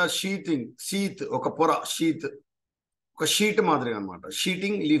లేదా షీత్ ఒక పొర, ఒక షీట్ మాదిరిగా అనమాట.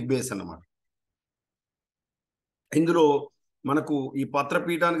 షీటింగ్ లీఫ్ బేస్ అన్నమాట. ఇందులో మనకు ఈ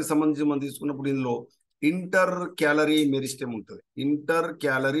పత్రపీఠానికి సంబంధించి మనం తీసుకున్నప్పుడు ఇందులో ఇంటర్ క్యాలరీ మెరిస్టెమ్ ఉంటుంది. ఇంటర్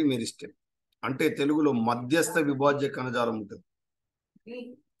క్యాలరీ మెరిస్టెమ్ అంటే తెలుగులో మధ్యస్థ విభాజ్య కణజాలం ఉంటుంది.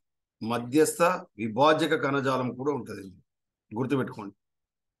 మధ్యస్థ విభాజక కణజాలం కూడా ఉంటుంది, గుర్తుపెట్టుకోండి.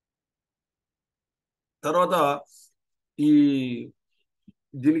 తర్వాత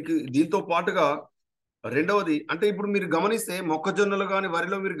దీంతో పాటుగా రెండవది అంటే ఇప్పుడు మీరు గమనిస్తే మొక్కజొన్నలు కానీ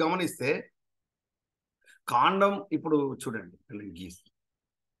వరిలో మీరు గమనిస్తే కాండం ఇప్పుడు చూడండి,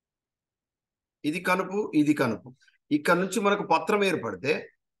 ఇది కనుపు, ఇది కనుపు. ఇక్కడ నుంచి మనకు పత్రం ఏర్పడితే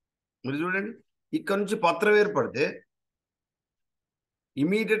మీరు చూడండి, ఇక్కడ నుంచి పత్రం ఏర్పడితే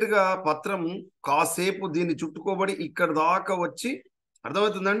ఇమీడియట్ గా పత్రం కాసేపు దీన్ని చుట్టుకోబడి ఇక్కడ దాకా వచ్చి,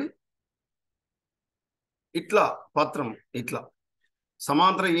 అర్థమవుతుందండి, ఇట్లా పత్రం ఇట్లా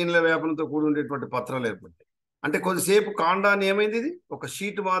సమాంతర ఈనెల వ్యాపనంతో కూడి ఉండేటువంటి పత్రాలు ఏర్పడతాయి. అంటే కొద్దిసేపు కాండాన్ని ఏమైంది, ఇది ఒక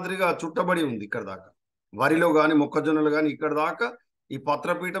షీట్ మాదిరిగా చుట్టబడి ఉంది ఇక్కడ దాకా. వరిలో కానీ మొక్కజొన్నలు కానీ ఇక్కడ దాకా ఈ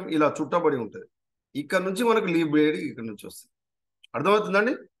పత్రపీఠం ఇలా చుట్టబడి ఉంటుంది. ఇక్కడ నుంచి మనకు లీవ్ బ్లేడ్ ఇక్కడ నుంచి వస్తుంది.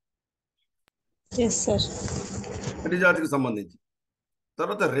 అర్థమవుతుందండి? గడ్డి జాతికి సంబంధించి.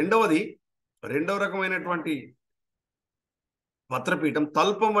 తర్వాత రెండవ రకమైనటువంటి పత్రపీఠం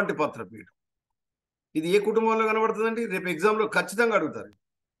తల్పం వంటి పత్రపీఠం. ఇది ఏ కుటుంబంలో కనబడుతుందండి? రేపు ఎగ్జామ్ లో ఖచ్చితంగా అడుగుతారు.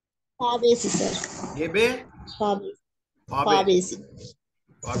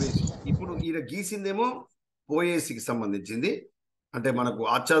 ఇప్పుడు ఈయన గీసిందేమో పోయేసికి సంబంధించింది, అంటే మనకు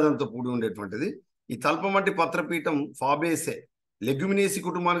ఆచ్ఛాదనతో కూడి ఉండేటువంటిది. ఈ తల్పం వంటి పత్రపీఠం ఫాబేసే, లెగ్యుమినేసి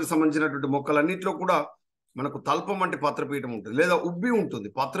కుటుంబానికి సంబంధించినటువంటి మొక్కలన్నింటిలో కూడా మనకు తల్పం వంటి పత్రపీఠం ఉంటుంది, లేదా ఉబ్బి ఉంటుంది.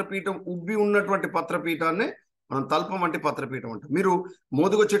 పత్రపీఠం ఉబ్బి ఉన్నటువంటి పత్రపీఠాన్నే మనం తల్పం వంటి పత్రపీఠం అంటాం. మీరు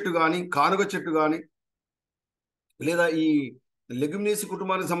మోదుగ చెట్టు కానీ కానుగ చెట్టు కానీ లేదా ఈ లెగ్యుమినేసి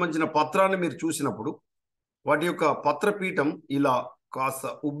కుటుంబానికి సంబంధించిన పత్రాన్ని మీరు చూసినప్పుడు వాటి యొక్క పత్రపీఠం ఇలా కాస్త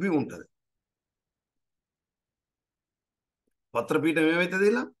ఉబ్బి ఉంటుంది. పత్రపీఠం ఏమవుతుంది,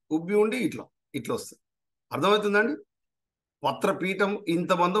 ఇలా ఉబ్బి ఉండి ఇట్లా ఇట్లా వస్తుంది. అర్థమవుతుందండి? పత్రపీఠం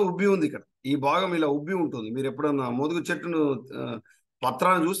ఇంత మందం ఉబ్బి ఉంది, ఇక్కడ ఈ భాగం ఇలా ఉబ్బి ఉంటుంది. మీరు ఎప్పుడన్నా మోదుగు చెట్టును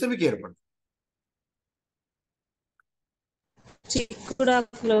పత్రాన్ని చూస్తే మీకు ఏర్పడుతుంది.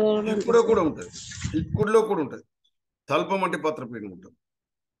 చిక్కుడులో కూడా ఉంటుంది, చిక్కుడులో కూడా ఉంటుంది. తల్పం వంటి పత్రపీఠం ఉంటుంది.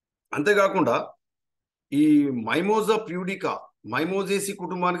 అంతేకాకుండా ఈ మైమోజా ప్యూడికా, మైమోజేసి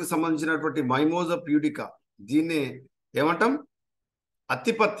కుటుంబానికి సంబంధించినటువంటి మైమోజా ప్యూడికా, దీన్నే ఏమంటాం,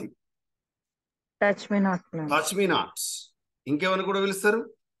 అత్తిపత్తి, టచ్ మీ నాట్స్, ఇంకేమని కూడా పిలుస్తారు.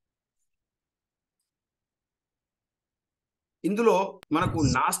 ఇందులో మనకు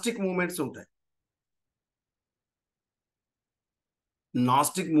నాస్టిక్ మూమెంట్స్ ఉంటాయి,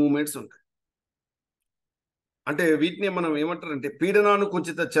 అంటే వీటిని మనం ఏమంటారంటే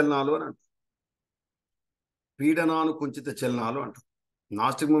పీడనానుకుంచిత చలనాలు అని అంటారు. పీడనానుకుంచిత చలనాలు అంటారు.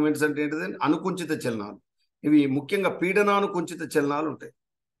 నాస్టిక్ మూమెంట్స్ అంటే ఏంటిదండి? అనుకుంచిత చలనాలు. ఇవి ముఖ్యంగా పీడనానుకుంచిత చలనాలు ఉంటాయి.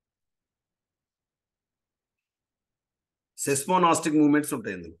 సెస్మోనాస్టిక్ మూమెంట్స్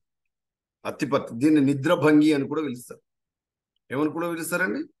ఉంటాయి ఇందులో. అత్తిపత్తి, దీన్ని నిద్రభంగి అని కూడా పిలుస్తారు. ఏమని కూడా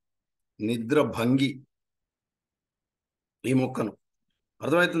పిలుస్తారండి? నిద్రభంగి ఈ మొక్కను.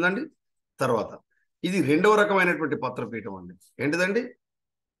 అర్థమవుతుందండి? తర్వాత ఇది రెండవ రకమైనటువంటి పత్రపీఠం అండి. ఏంటిదండి?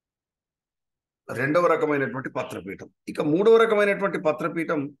 రెండవ రకమైనటువంటి పత్రపీఠం. ఇక మూడవ రకమైనటువంటి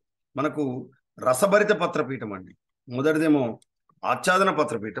పత్రపీఠం మనకు రసభరిత పత్రపీఠం అండి. మొదటిదేమో ఆచ్ఛాదన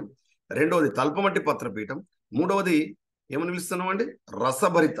పత్రపీఠం, రెండవది తల్పమట్టి పత్రపీఠం, మూడవది ఏమని పిలుస్తున్నాం అండి?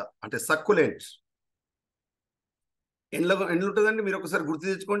 రసభరిత, అంటే సక్కులెంట్. ఎన్నుంటుందండి? మీరు ఒకసారి గుర్తు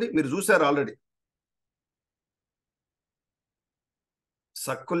తెచ్చుకోండి, మీరు చూసారు ఆల్రెడీ.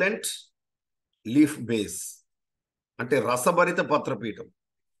 సక్కులెంట్ లీఫ్ బేస్ అంటే రసభరిత పత్రపీఠం.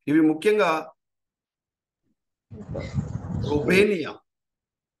 ఇవి ముఖ్యంగా రొబేనియా,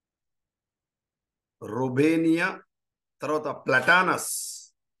 తర్వాత ప్లటానస్.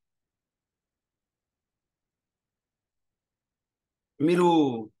 మీరు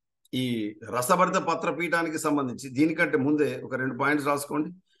ఈ రసభరిత పత్రపీఠానికి సంబంధించి దీనికంటే ముందే ఒక 2 పాయింట్స్ రాసుకోండి.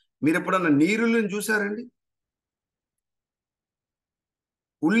 మీరు ఎప్పుడన్నా నీరుల్ని చూసారండి?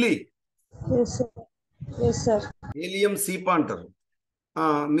 ఉల్లి, ఏలియం సీపా అంటారు.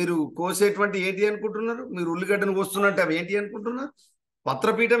 మీరు కోసేటువంటి ఏంటి అనుకుంటున్నారు? మీరు ఉల్లిగడ్డను కోస్తున్నట్టు అవి ఏంటి అనుకుంటున్నారు?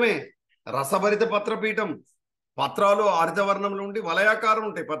 పత్రపీఠమే, రసభరిత పత్రపీఠం. పత్రాలు హరితవర్ణంలో ఉండి వలయాకారం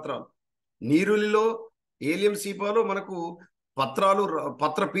ఉంటాయి పత్రాలు. నీరులిలో, ఏలియం సీపాలో మనకు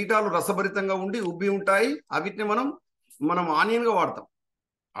పత్రపీఠాలు రసభరితంగా ఉండి ఉబ్బి ఉంటాయి. అవిటిని మనం ఆనియన్గా వాడతాం.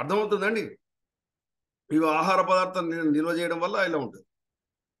 అర్థమవుతుందండి? ఇవి ఆహార పదార్థం నిల్వ చేయడం వల్ల ఇలా ఉంటుంది.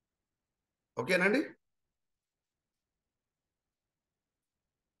 ఓకేనండి?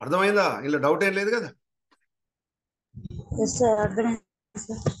 అర్థమైందా? ఇలా డౌట్ ఏం లేదు కదా?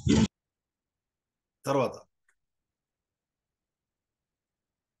 తర్వాత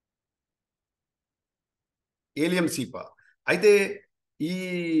ఏలియం సీపా. అయితే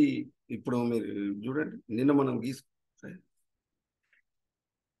ఇప్పుడు మీరు చూడండి, నిన్న మనం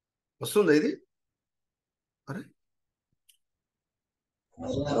వస్తుందా ఇది? అరే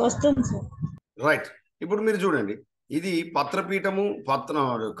వస్తుంది సార్. రైట్. ఇప్పుడు మీరు చూడండి, ఇది పత్రపీఠము,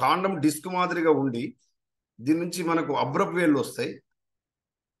 కాండం డిస్క్ మాదిరిగా ఉండి దీని నుంచి మనకు అబ్రబ్ వేళ్ళు వస్తాయి.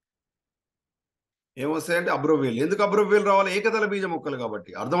 ఏమొస్తాయంటే అబ్రబ్ వేళ్ళు. ఎందుకు అబ్రబ్ వేలు రావాలి? ఏకదళ బీజ మొక్కలు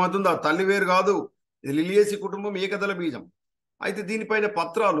కాబట్టి. అర్థమవుతుందా? తల్లి వేరు కాదు, ఇది లిలియేసి కుటుంబం, ఏకదళ బీజం. అయితే దీనిపైన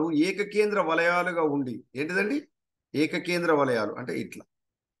పత్రాలు ఏకకేంద్ర వలయాలుగా ఉండి ఏంటిదండి? ఏకకేంద్ర వలయాలు అంటే ఇట్లా.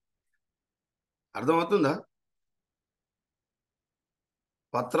 అర్థమవుతుందా?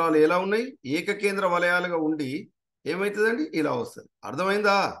 పత్రాలు ఎలా ఉన్నాయి? ఏకకేంద్ర వలయాలుగా ఉండి ఏమవుతుందండి? ఇలా వస్తుంది.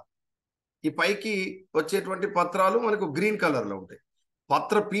 అర్థమైందా? ఈ పైకి వచ్చేటువంటి పత్రాలు మనకు గ్రీన్ కలర్లో ఉంటాయి.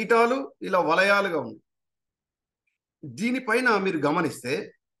 పత్ర పీఠాలు ఇలా వలయాలుగా ఉన్నాయి. దీనిపైన మీరు గమనిస్తే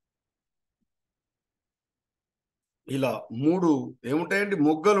ఇలా 3 ఏముంటాయండి?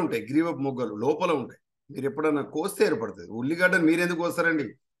 మొగ్గలు ఉంటాయి. గ్రీవప్ మొగ్గలు లోపల ఉంటాయి. మీరు ఎప్పుడన్నా కోస్తే ఏర్పడుతుంది. ఉల్లిగడ్డను మీరు ఎందుకు కోస్తారండి?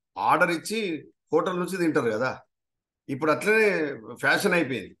 ఆర్డర్ ఇచ్చి హోటల్ నుంచి తింటారు కదా. ఇప్పుడు అట్లనే ఫ్యాషన్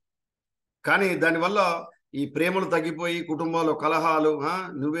అయిపోయింది. కానీ దానివల్ల ఈ ప్రేమలు తగ్గిపోయి కుటుంబాలు కలహాలు,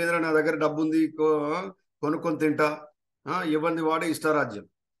 నువ్వేదైనా నా దగ్గర డబ్బు ఉంది కొనుక్కొని తింటా, ఇవ్వండి వాడే ఇష్టారాజ్యం.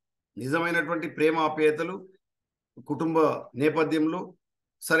 నిజమైనటువంటి ప్రేమ ఆప్యాయతలు కుటుంబ నేపథ్యంలో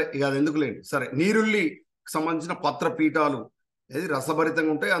సరే ఇక అది ఎందుకులేండి. సరే, నీరుల్లి సంబంధించిన పత్ర పీఠాలు ఏది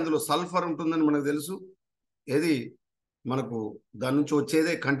రసభరితంగా ఉంటాయి. అందులో సల్ఫర్ ఉంటుందని మనకు తెలుసు. ఏది మనకు దాని నుంచి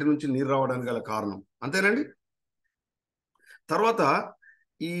వచ్చేదే కంటి నుంచి నీరు రావడానికి గల కారణం. అంతేనండి. తర్వాత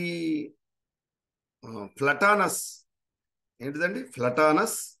ఈ ఫ్లటానస్ ఏంటిదండి?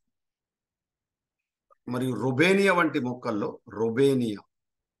 ఫ్లటానస్ మరియు రొబేనియా వంటి మొక్కల్లో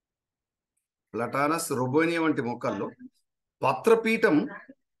ఫ్లటానస్ రొబేనియా వంటి మొక్కల్లో పత్రపీఠం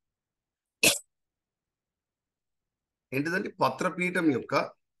ఏంటిదండి? పత్రపీఠం యొక్క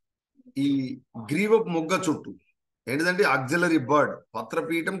ఈ గ్రీవప్ మొగ్గ చుట్టూ ఏంటిదండి? Auxiliary bird.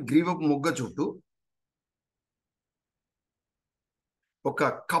 పత్రపీఠం గ్రీవప్ మొగ్గ చుట్టూ ఒక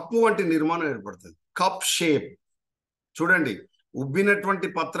కప్పు వంటి నిర్మాణం ఏర్పడుతుంది. Cup shape. చూడండి, ఉబ్బినటువంటి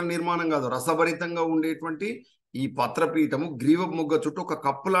పత్ర నిర్మాణం కాదు, రసభరితంగా ఉండేటువంటి ఈ పత్రపీఠము గ్రీవప్ మొగ్గ చుట్టూ ఒక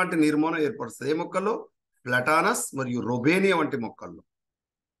కప్పు లాంటి నిర్మాణం ఏర్పడుతుంది. ఏ మొక్కల్లో? ప్లటానస్ మరియు రొబేనియా వంటి మొక్కల్లో.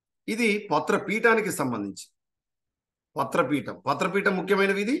 ఇది పత్రపీఠానికి సంబంధించి. పత్రపీఠం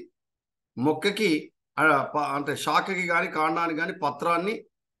ముఖ్యమైనది. ఇది మొక్కకి అంటే శాఖకి కానీ కాండానికి కానీ పత్రాన్ని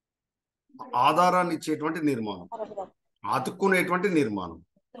ఆధారాన్ని ఇచ్చేటువంటి నిర్మాణం, అతుక్కునేటువంటి నిర్మాణం.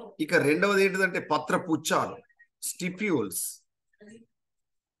 ఇక రెండవది ఏంటిదంటే పత్ర పుచ్చాలు, స్టిప్యూల్స్.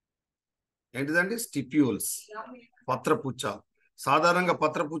 ఏంటిదండి? స్టిప్యూల్స్, పత్ర పుచ్చాలు. సాధారణంగా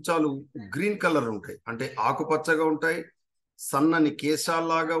పత్ర పుచ్చాలు గ్రీన్ కలర్ ఉంటాయి, అంటే ఆకుపచ్చగా ఉంటాయి. సన్నని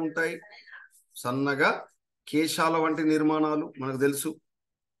కేశాల్లాగా ఉంటాయి. సన్నగా కేశాల వంటి నిర్మాణాలు మనకు తెలుసు.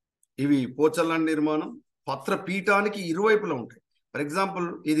 ఇవి పోచల్లాంటి నిర్మాణం. పత్ర పీఠానికి ఇరువైపులా ఉంటాయి. ఫర్ ఎగ్జాంపుల్,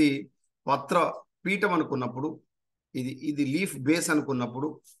 ఇది పత్ర పీఠం అనుకున్నప్పుడు, ఇది లీఫ్ బేస్ అనుకున్నప్పుడు,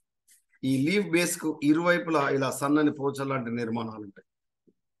 ఈ లీఫ్ బేస్ కు ఇరువైపులా ఇలా సన్నని పోచల్లాంటి నిర్మాణాలు ఉంటాయి.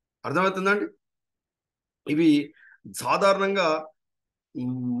 అర్థమవుతుందండి? ఇవి సాధారణంగా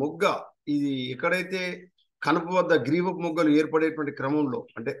మొగ్గ ఇది ఎక్కడైతే కనుపు వద్ద గ్రీవప్ మొగ్గలు ఏర్పడేటువంటి క్రమంలో,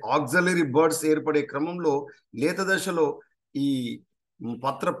 అంటే ఆక్సిలరీ బర్డ్స్ ఏర్పడే క్రమంలో లేత దశలో ఈ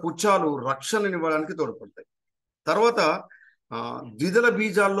పత్ర పుచ్చాలు రక్షణనివ్వడానికి తోడ్పడతాయి. తర్వాత ద్విదళ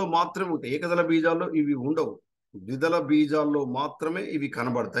బీజాల్లో మాత్రమే ఉంటాయి. ఏకదళ బీజాల్లో ఇవి ఉండవు. ద్విదళ బీజాల్లో మాత్రమే ఇవి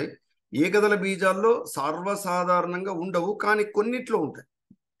కనబడతాయి. ఏకదళ బీజాల్లో సర్వసాధారణంగా ఉండవు, కానీ కొన్నిట్లో ఉంటాయి.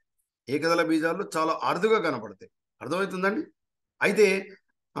 ఏకదళ బీజాల్లో చాలా అరుదుగా కనబడతాయి. అర్థమవుతుందండి? అయితే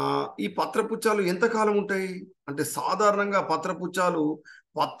ఈ పత్రపుచ్చాలు ఎంతకాలం ఉంటాయి అంటే, సాధారణంగా పత్రపుచ్చాలు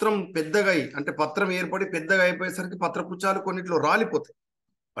పత్రం పెద్దగా అంటే పత్రం ఏర్పడి పెద్దగా అయిపోయేసరికి పత్రపుచ్చాలు కొన్నిట్లో రాలిపోతాయి.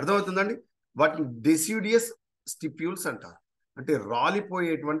 అర్థమవుతుందండి? వాటిని డెసిడ్యూస్ స్టిప్యూల్స్ అంటారు. అంటే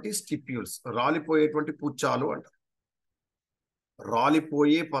రాలిపోయేటువంటి స్టిప్యూల్స్, రాలిపోయేటువంటి పుచ్చాలు అంటారు.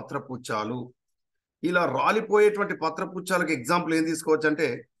 రాలిపోయే పత్రపుచ్చాలు. ఇలా రాలిపోయేటువంటి పత్రపుచ్చాలకు ఎగ్జాంపుల్ ఏం తీసుకోవచ్చు అంటే,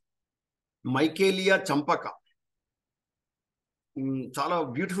 మైకేలియా చంపక. చాలా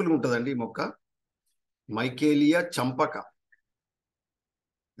బ్యూటిఫుల్గా ఉంటుందండి ఈ మొక్క. మైకేలియా చంపక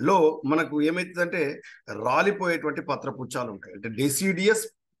లో మనకు ఏమైతుందంటే రాలిపోయేటువంటి పత్రపుచ్చాలు ఉంటాయి. అంటే డెసిడియస్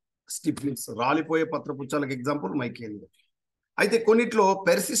స్టిప్యూల్స్, రాలిపోయే పత్రపుచ్చాలకు ఎగ్జాంపుల్ మైకేలియా. అయితే కొన్నిట్లో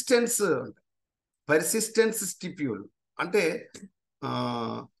పెర్సిస్టెన్స్ స్టిప్యూల్ అంటే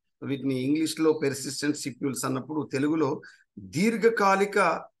వీటిని ఇంగ్లీష్లో పెర్సిస్టెంట్ స్టిప్యూల్స్ అన్నప్పుడు తెలుగులో దీర్ఘకాలిక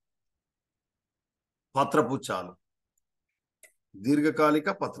పత్రపుచ్చాలు.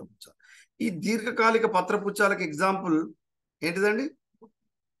 ఈ దీర్ఘకాలిక పత్రపుచ్చాలకు ఎగ్జాంపుల్ ఏంటిదండి?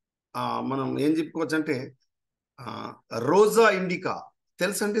 మనం ఏం చెప్పుకోవచ్చు అంటే రోజా ఇండికా.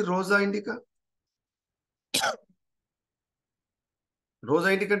 తెలుసండి రోజా ఇండికా? రోజా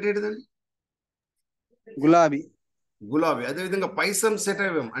ఇండికా అంటే ఏంటిదండి? గులాబీ. అదేవిధంగా పైసం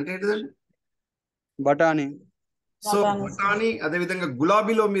సెటైవం అంటే ఏంటిదండి? బఠానీ. సో బఠానీ, అదేవిధంగా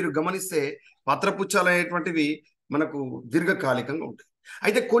గులాబీలో మీరు గమనిస్తే పత్రపుచ్చాలు అనేటువంటివి మనకు దీర్ఘకాలికంగా ఉంటాయి.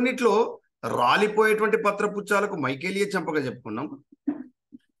 అయితే కొన్నిట్లో రాలిపోయేటువంటి పత్రపుచ్చాలకు మైకేలియా చంపగా చెప్పుకున్నాం.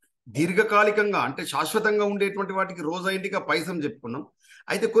 దీర్ఘకాలికంగా అంటే శాశ్వతంగా ఉండేటువంటి వాటికి రోజా ఇండికా పైసం చెప్పుకున్నాం.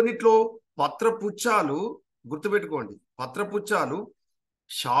 అయితే కొన్నిట్లో పత్రపుచ్చాలు గుర్తుపెట్టుకోండి, పత్రపుచ్చాలు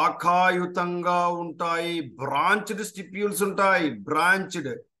శాఖాయుతంగా ఉంటాయి. బ్రాంచ్డ్ స్టిప్యూల్స్ ఉంటాయి.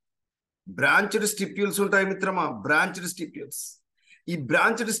 బ్రాంచ్డ్ స్టిప్యూల్స్ ఉంటాయి మిత్రమా, బ్రాంచ్డ్ స్టిప్యూల్స్. ఈ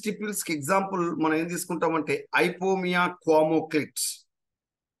బ్రాంచ్డ్ స్టిప్యూల్స్ కి ఎగ్జాంపుల్ మనం ఏం తీసుకుంటామంటే ఐపోమియా క్వామోక్లిట్స్.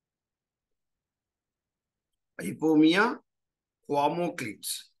 ఐపోమియా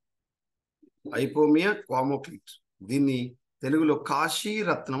క్వామోక్లిట్స్. ఐపోమియా క్వామోక్లిట్స్. దీన్ని తెలుగులో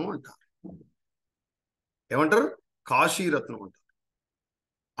కాశీరత్నం అంటారు. ఏమంటారు? కాశీరత్నం అంటారు.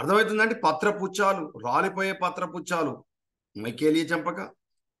 అర్థమవుతుందండి? పత్రపుచ్చాలు, రాలిపోయే పత్రపుచ్చాలు మైకేలియ చంపక,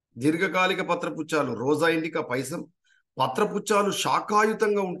 దీర్ఘకాలిక పత్రపుచ్చాలు రోజా ఇండికా పైసం. పత్రపుచ్చాలు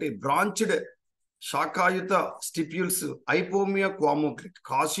శాఖాయుతంగా ఉంటాయి, బ్రాంచ్డ్ శాఖాయుత స్టిప్యూల్స్ ఐపోమియా క్వామోక్లిట్,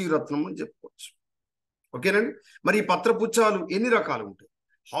 కాశీరత్నం అని చెప్పుకోవచ్చు. ఓకేనండి. మరి ఈ పత్రపుచ్చాలు ఎన్ని రకాలు ఉంటాయి?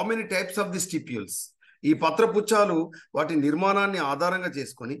 How many types of the stipules? ఈ పత్రపుచ్చాలు వాటి నిర్మాణాన్ని ఆధారంగా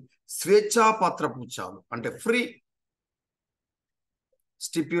చేసుకొని స్వేచ్ఛా పత్రపుచ్చాలు అంటే ఫ్రీ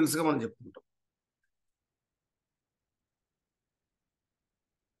స్టిప్యూల్స్ గా మనం చెప్పుకుంటాం.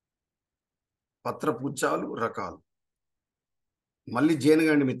 పత్రపుచ్చాలు రకాలు మళ్ళీ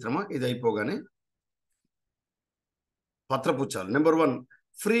జేనుగండి మిత్రమా, ఇది అయిపోగానే. పత్రపుచ్చాలు నెంబర్ 1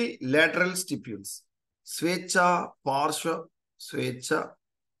 ఫ్రీ లాటరల్ స్టిప్యూల్స్. స్వేచ్ఛ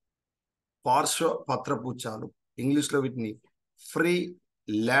పార్శ్వ పత్రపుచ్చాలు, ఇంగ్లీష్లో వీటిని ఫ్రీ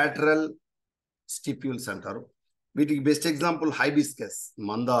లాటరల్ స్టిప్యూల్స్ అంటారు. వీటికి బెస్ట్ ఎగ్జాంపుల్ హైబిస్కస్,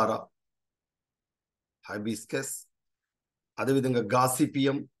 మందార, హైబిస్కస్. అదేవిధంగా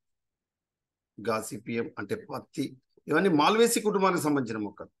గాసిపియం అంటే పత్తి. ఇవన్నీ మాల్వేసి కుటుంబానికి సంబంధించిన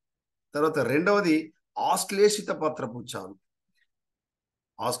మొక్కలు. తర్వాత రెండవది ఆశ్లేషిత పత్రపుచ్చాలు.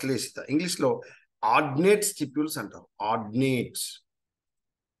 ఆశ్లేషిత ఇంగ్లీష్లో ఆర్డినేట్ స్టిప్యూల్స్ అంటారు.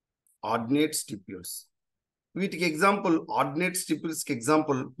 Ordinate stipules. వీటికి ఎగ్జాంపుల్, ఆర్డినేట్ స్టిప్యూల్స్ కి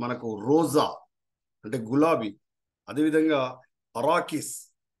ఎగ్జాంపుల్ మనకు రోజా అంటే గులాబీ, అదేవిధంగా అరాకిస్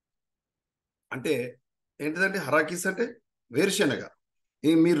అంటే ఏంటిదంటే, హరాకిస్ అంటే వేరుశెనగ.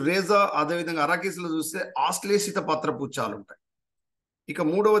 మీరు రేజా అదేవిధంగా అరాకిస్లో చూస్తే ఆశ్లేషిత పత్రపుచ్చాలు ఉంటాయి. ఇక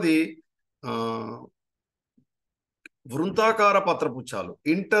మూడవది వృంతాకార పత్రపుచ్చాలు,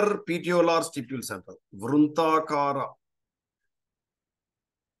 ఇంటర్ పీటియోలార్ స్టిప్యూల్స్ అంటారు.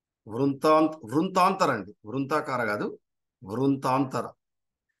 వృంతాంతర అండి, వృంతాకార కాదు,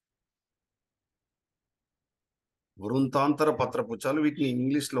 వృంతాంతర పత్రపుచ్చాలు. వీటిని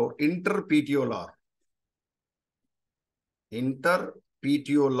ఇంగ్లీష్లో ఇంటర్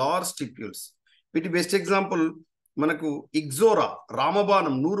పీటియోలార్ స్టిప్యూల్స్. వీటి బెస్ట్ ఎగ్జాంపుల్ మనకు ఇగ్జోరా,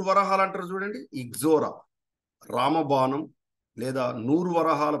 రామబాణం, 100 వరహాలు అంటారు చూడండి. ఇగ్జోరా, రామబాణం లేదా 100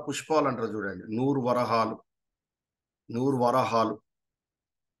 వరహాల పుష్పాలు అంటారు చూడండి. 100 వరహాలు.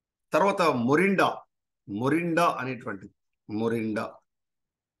 తర్వాత మొరిండా అనేటువంటి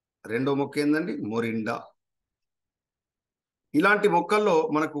రెండో మొక్క ఏందండి, మొరిండా. ఇలాంటి మొక్కల్లో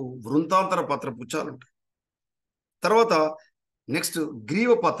మనకు వృంతాంతర పత్రపుచ్చాలు ఉంటాయి. తర్వాత నెక్స్ట్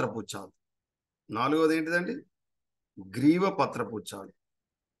గ్రీవ పత్రపుచ్చాలు. 4వది ఏంటిదండి, గ్రీవ పత్రపుచ్చాలు.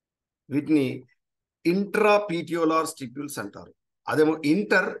 వీటిని ఇంట్రా పీటియోలార్ స్టిప్యూల్స్ అంటారు. అదేమో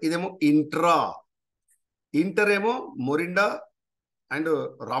ఇంటర్, ఇదేమో ఇంట్రా. ఇంటర్ ఏమో మొరిండా అండ్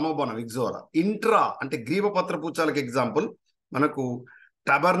రామబాణం, ఇగ్జోరా. ఇంట్రా అంటే గ్రీవ పత్రపుచ్చాలకు ఎగ్జాంపుల్ మనకు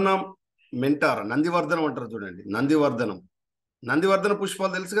టబర్నా మెంటారా, నందివర్ధనం అంటారు చూడండి. నందివర్ధన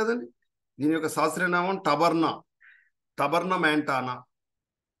పుష్పాలు తెలుసు కదండి. దీని యొక్క శాస్త్రీయ నామం టబర్నా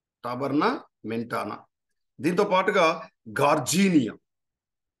మెంటానా. దీంతో పాటుగా గార్జీనియా,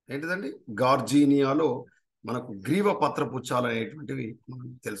 ఏంటిదండి, గార్జీనియాలో మనకు గ్రీవ పత్రపుచ్చాలు అనేటువంటివి మనం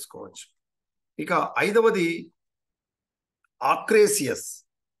తెలుసుకోవచ్చు. ఇక 5వది ఆక్రేసియస్.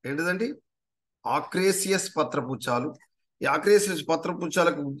 ఏంటిదండి, ఆక్రేసియస్ పత్రపుచ్చాలు. ఈ ఆక్రేసియస్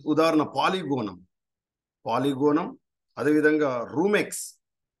పత్రపుచ్చాలకు ఉదాహరణ పాలిగోనం, అదేవిధంగా రూమెక్స్.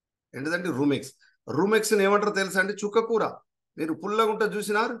 ఏంటిదండి, రూమెక్స్ ఏమంటారో తెలుసా అండి? చుక్కకూర, మీరు పుల్లగా ఉంటుంది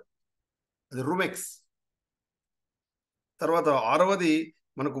చూసినారు, అది రూమెక్స్. తర్వాత 6వది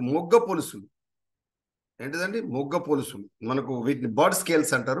మనకు మొగ్గ పొలుసులు. ఏంటిదండి, మొగ్గ పొలుసులు. మనకు వీటిని బర్డ్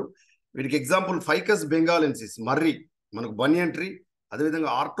స్కేల్స్ అంటారు. వీటికి ఎగ్జాంపుల్ ఫైకస్ బెంగాలెన్సిస్, మర్రి, మనకు బనియన్ ట్రీ. అదేవిధంగా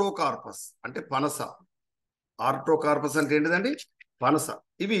ఆర్టోకార్పస్ అంటే పనస. ఆర్టోకార్పస్ అంటే ఏంటిదండి, పనస.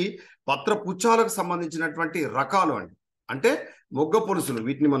 ఇవి పత్రపుచ్చాలకు సంబంధించినటువంటి రకాలు అండి. అంటే మొగ్గ పొలుసులు,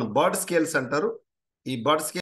 వీటిని మనం బర్డ్ స్కేల్స్ అంటారు. ఈ బర్డ్ స్కేల్